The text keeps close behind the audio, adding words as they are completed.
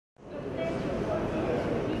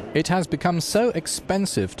It has become so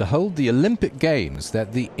expensive to hold the Olympic Games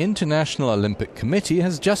that the International Olympic Committee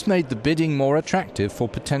has just made the bidding more attractive for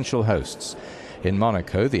potential hosts. In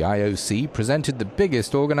Monaco, the IOC presented the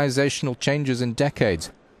biggest organisational changes in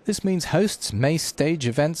decades. This means hosts may stage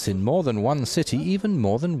events in more than one city, even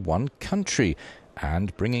more than one country.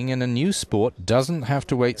 And bringing in a new sport doesn't have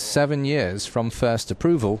to wait 7 years from first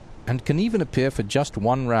approval and can even appear for just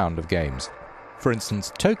one round of games. For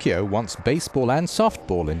instance, Tokyo wants baseball and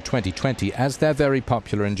softball in 2020 as they're very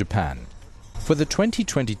popular in Japan. For the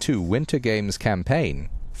 2022 Winter Games campaign,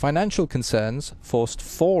 financial concerns forced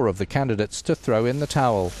 4 of the candidates to throw in the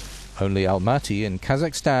towel. Only Almaty in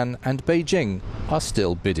Kazakhstan and Beijing are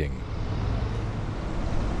still bidding.